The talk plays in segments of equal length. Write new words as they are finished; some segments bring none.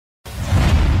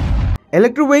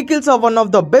Electric vehicles are one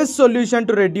of the best solutions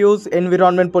to reduce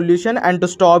environment pollution and to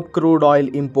stop crude oil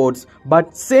imports.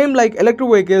 But same like electric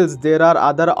vehicles, there are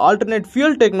other alternate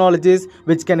fuel technologies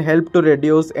which can help to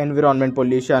reduce environment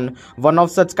pollution. One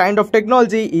of such kind of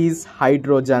technology is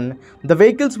hydrogen. The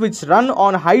vehicles which run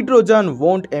on hydrogen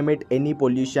won't emit any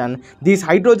pollution. These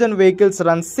hydrogen vehicles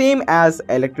run same as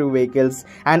electric vehicles.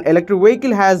 An electric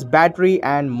vehicle has battery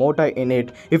and motor in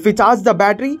it. If we charge the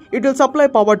battery, it will supply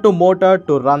power to motor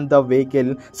to run the vehicle.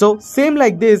 So same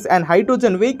like this, an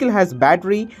hydrogen vehicle has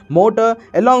battery, motor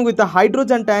along with a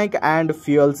hydrogen tank and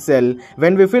fuel cell.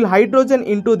 When we fill hydrogen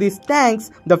into these tanks,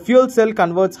 the fuel cell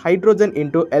converts hydrogen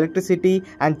into electricity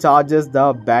and charges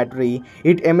the battery.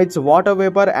 It emits water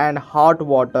vapor and hot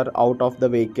water out of the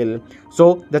vehicle.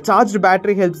 So the charged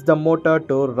battery helps the motor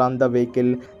to run the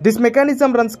vehicle. This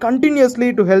mechanism runs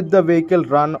continuously to help the vehicle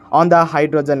run on the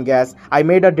hydrogen gas. I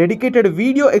made a dedicated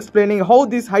video explaining how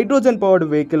this hydrogen powered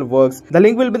vehicle works. The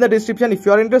link will be in the description. If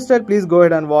you are interested, please go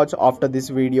ahead and watch after this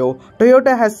video.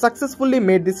 Toyota has successfully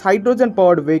made this hydrogen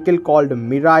powered vehicle called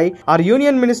Mirai. Our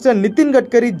Union Minister Nitin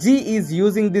Gadkari ji is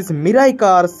using this Mirai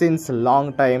car since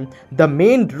long time. The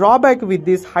main drawback with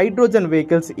these hydrogen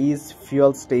vehicles is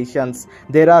fuel stations.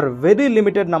 There are very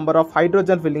limited number of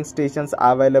hydrogen filling stations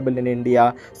available in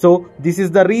India. So this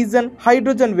is the reason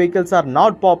hydrogen vehicles are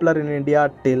not popular in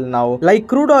India till now. Like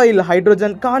crude oil,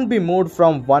 hydrogen can't be moved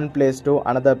from one place to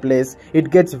another place. It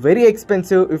gets very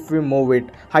expensive if we move it.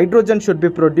 Hydrogen should be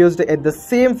produced at the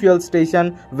same fuel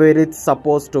station where it's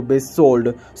supposed to be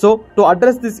sold. So to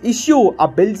address this issue, a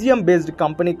Belgium-based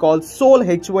company called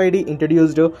SolHyd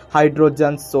introduced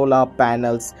hydrogen solar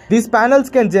panels. These panels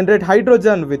can generate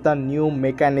hydrogen with a new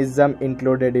mechanism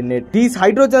included in it. These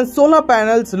hydrogen solar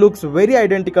panels looks very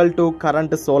identical to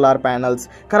current solar panels.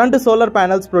 Current solar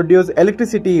panels produce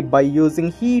electricity by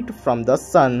using heat from the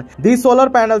sun. These solar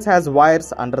panels has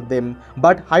wires under them,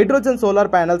 but hydrogen solar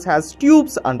panels has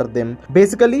tubes under them.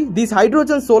 Basically, these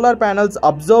hydrogen solar panels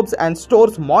absorbs and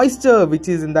stores moisture which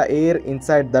is in the air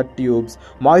inside the tubes.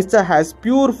 Moisture has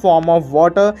pure form of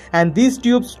water and these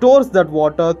tubes stores that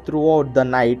water throughout the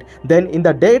night. Then in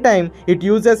the daytime, it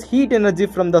uses heat energy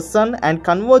from the sun and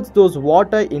converts those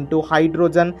water into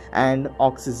hydrogen and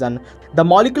oxygen. The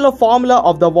molecular formula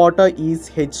of the water is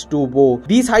H2O.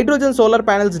 These hydrogen solar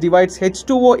panels divides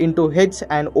H2O into H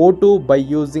and O2 by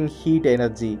using heat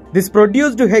energy. This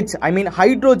produced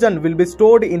hydrogen will be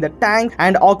stored in the tank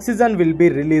and oxygen will be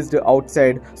released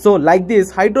outside. So like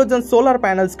this, hydrogen solar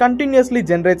panels continuously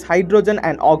generates hydrogen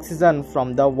and oxygen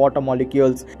from the water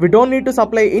molecules. We don't need to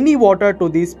supply any water to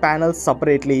these panels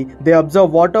separately. They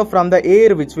absorb water from the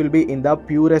air which will be in the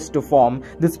purest form.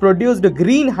 This produced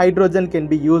green hydrogen can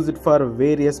be used for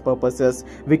various purposes.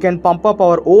 We can pump up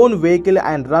our own vehicle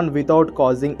and run without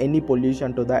causing any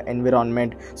pollution to the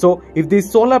environment. So if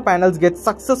these solar panels get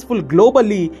successful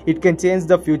globally, it can change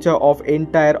the future of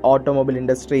entire automobile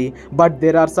industry. But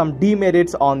there are some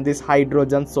demerits on these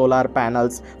hydrogen solar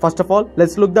panels. First of all,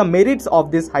 let's look the merits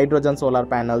of these hydrogen solar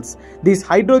panels. These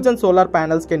hydrogen solar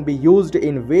panels can be used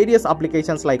in various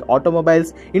applications like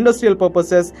automobiles, industrial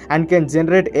purposes, and can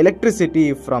generate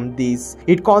electricity from these.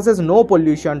 It causes no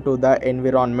pollution to the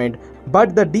environment.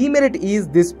 But the demerit is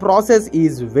this process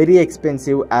is very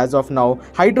expensive as of now.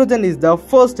 Hydrogen is the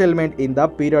first element in the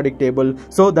periodic table,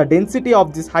 so the density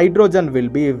of this hydrogen will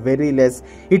be very less.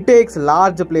 It takes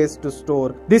large place to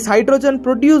store. This hydrogen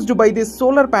produced by these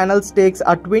solar panels takes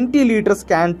a 20 liters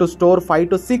can to store 5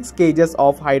 to 6 kgs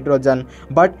of hydrogen.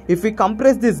 But if we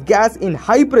compress this gas in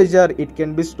high pressure, it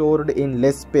can be stored in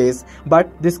less space.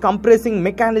 But this compressing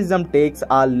mechanism takes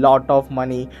a lot of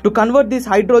money. To convert this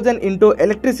hydrogen into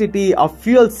electricity, a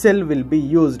fuel cell will be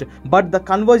used, but the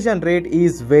conversion rate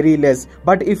is very less.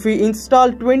 But if we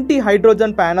install 20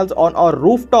 hydrogen panels on our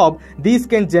rooftop, these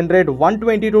can generate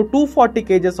 120 to 240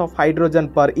 kgs of hydrogen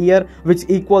per year, which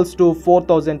equals to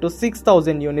 4,000 to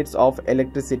 6,000 units of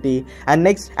electricity. And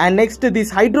next, these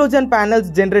hydrogen panels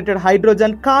generated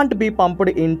hydrogen can't be pumped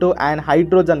into an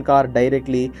hydrogen car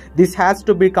directly. This has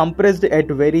to be compressed at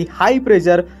very high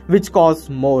pressure, which costs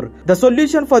more. The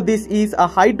solution for this is a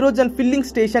hydrogen filling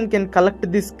station can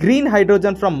collect this green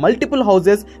hydrogen from multiple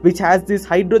houses which has these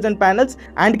hydrogen panels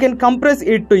and can compress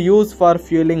it to use for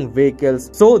fueling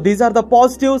vehicles. So these are the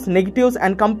positives, negatives,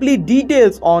 and complete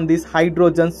details on these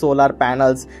hydrogen solar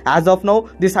panels. As of now,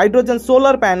 these hydrogen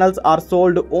solar panels are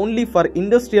sold only for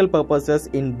industrial purposes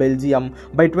in Belgium.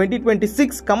 By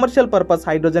 2026, commercial purpose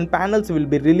hydrogen panels will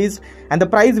be released and the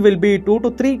price will be 2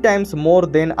 to 3 times more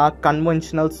than a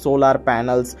conventional solar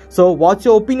panels. So what's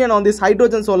your opinion on these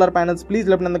hydrogen solar panels? Please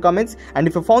let me know in the comments. And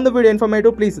if you found the video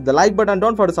informative, please hit the like button.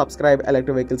 Don't forget to subscribe.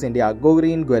 Electric Vehicles India. Go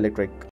green, go electric.